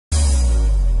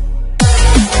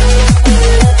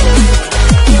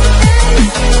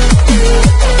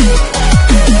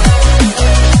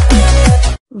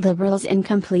Liberals in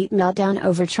complete meltdown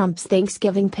over Trump's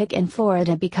Thanksgiving pick in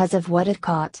Florida because of what it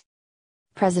caught.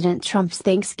 President Trump's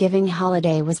Thanksgiving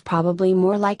holiday was probably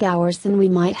more like ours than we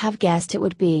might have guessed it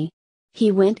would be.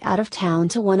 He went out of town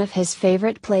to one of his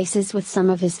favorite places with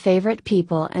some of his favorite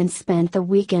people and spent the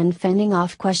weekend fending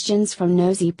off questions from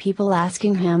nosy people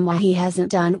asking him why he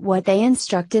hasn't done what they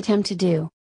instructed him to do.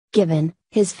 Given,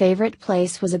 his favorite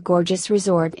place was a gorgeous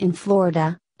resort in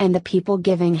Florida, and the people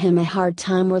giving him a hard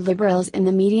time were liberals in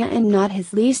the media and not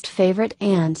his least favorite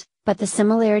but the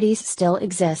similarities still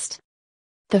exist.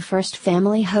 The first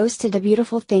family hosted a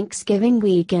beautiful Thanksgiving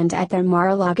weekend at their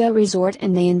Mar-a-Lago resort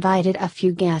and they invited a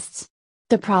few guests.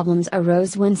 The problems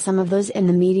arose when some of those in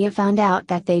the media found out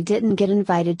that they didn't get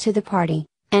invited to the party,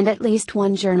 and at least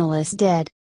one journalist did.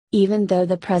 Even though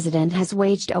the president has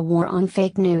waged a war on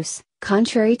fake news,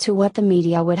 contrary to what the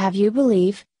media would have you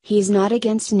believe, he's not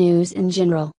against news in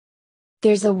general.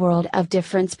 There's a world of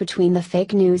difference between the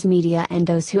fake news media and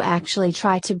those who actually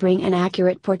try to bring an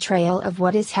accurate portrayal of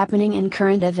what is happening in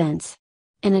current events.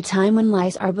 In a time when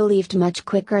lies are believed much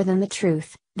quicker than the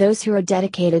truth, those who are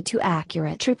dedicated to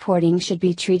accurate reporting should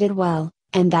be treated well,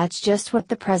 and that's just what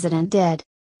the president did.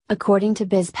 According to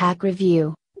BizPac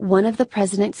Review, one of the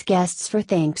president's guests for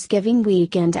Thanksgiving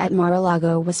weekend at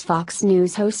Mar-a-Lago was Fox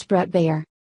News host Bret Baier.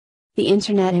 The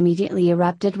internet immediately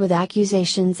erupted with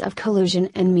accusations of collusion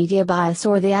and media bias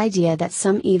or the idea that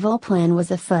some evil plan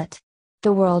was afoot.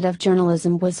 The world of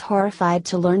journalism was horrified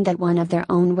to learn that one of their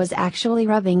own was actually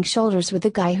rubbing shoulders with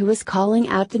the guy who was calling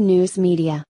out the news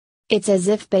media. It's as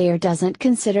if Baier doesn't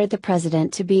consider the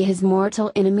president to be his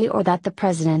mortal enemy or that the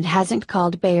president hasn't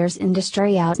called Baier's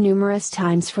industry out numerous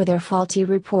times for their faulty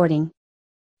reporting.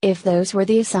 If those were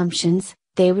the assumptions,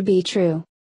 they would be true.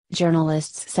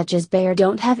 Journalists such as Baier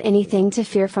don't have anything to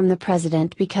fear from the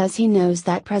president because he knows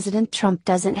that President Trump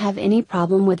doesn't have any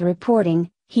problem with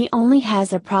reporting, he only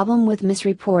has a problem with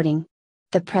misreporting.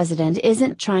 The president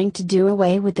isn't trying to do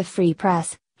away with the free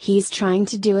press, he's trying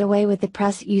to do away with the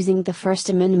press using the First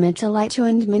Amendment to lie to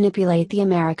and manipulate the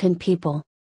American people.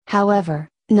 However,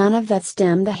 none of that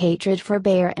stemmed the hatred for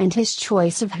Baier and his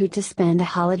choice of who to spend a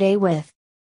holiday with.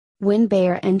 When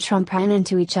Baier and Trump ran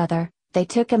into each other, they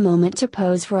took a moment to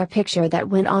pose for a picture that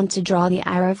went on to draw the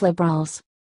ire of liberals.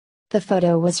 The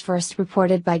photo was first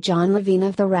reported by John Levine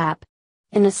of The Wrap.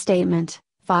 In a statement,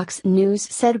 Fox News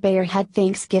said Baier had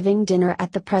Thanksgiving dinner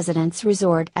at the president's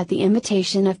resort at the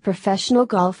invitation of professional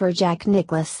golfer Jack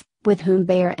Nicklaus, with whom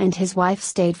Baier and his wife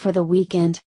stayed for the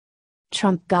weekend.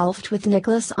 Trump golfed with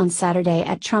Nicklaus on Saturday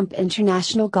at Trump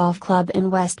International Golf Club in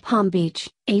West Palm Beach,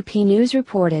 AP News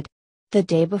reported. The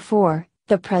day before,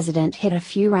 the president hit a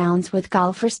few rounds with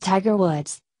golfers Tiger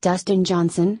Woods, Dustin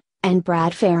Johnson, and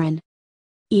Brad Farron.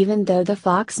 Even though the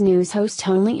Fox News host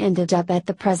only ended up at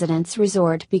the president's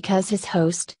resort because his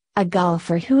host, a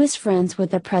golfer who is friends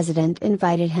with the president,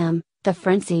 invited him, the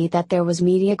frenzy that there was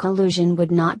media collusion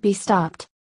would not be stopped.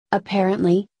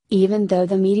 Apparently, even though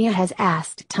the media has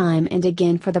asked time and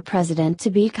again for the president to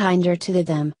be kinder to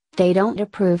them, they don't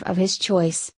approve of his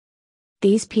choice.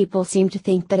 These people seem to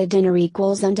think that a dinner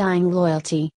equals undying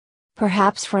loyalty.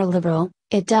 Perhaps for a liberal,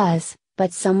 it does,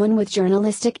 but someone with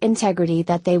journalistic integrity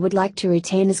that they would like to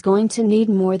retain is going to need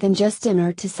more than just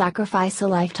dinner to sacrifice a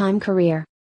lifetime career.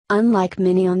 Unlike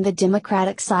many on the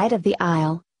Democratic side of the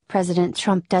aisle, President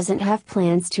Trump doesn't have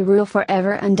plans to rule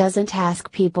forever and doesn't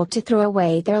ask people to throw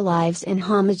away their lives in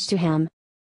homage to him.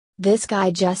 This guy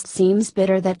just seems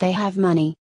bitter that they have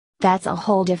money. That's a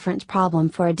whole different problem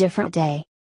for a different day.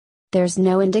 There's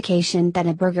no indication that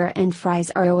a burger and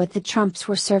fries are what the Trumps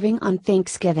were serving on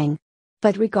Thanksgiving.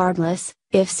 But regardless,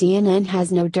 if CNN has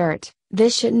no dirt,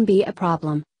 this shouldn't be a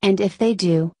problem, and if they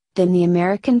do, then the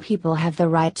American people have the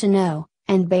right to know,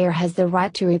 and Baier has the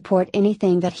right to report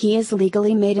anything that he is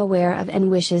legally made aware of and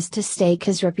wishes to stake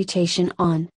his reputation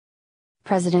on.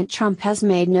 President Trump has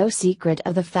made no secret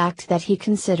of the fact that he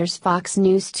considers Fox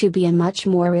News to be a much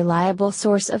more reliable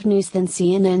source of news than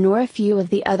CNN or a few of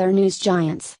the other news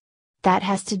giants. That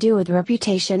has to do with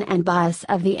reputation and bias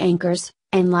of the anchors,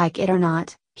 and like it or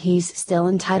not, he's still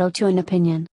entitled to an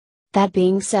opinion. That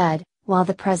being said, while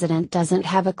the president doesn't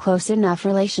have a close enough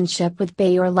relationship with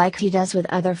Baier like he does with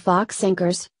other Fox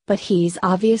anchors, but he's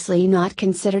obviously not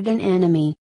considered an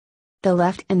enemy. The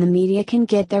left and the media can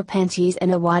get their panties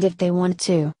in a wad if they want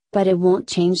to, but it won't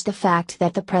change the fact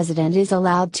that the president is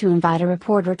allowed to invite a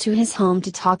reporter to his home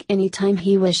to talk anytime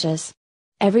he wishes.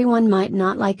 Everyone might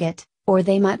not like it, or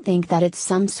they might think that it's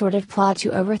some sort of plot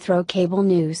to overthrow cable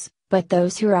news, but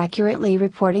those who are accurately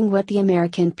reporting what the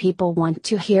American people want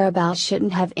to hear about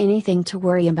shouldn't have anything to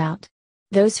worry about.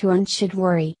 Those who aren't should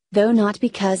worry, though not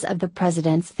because of the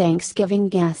president's Thanksgiving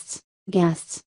guests.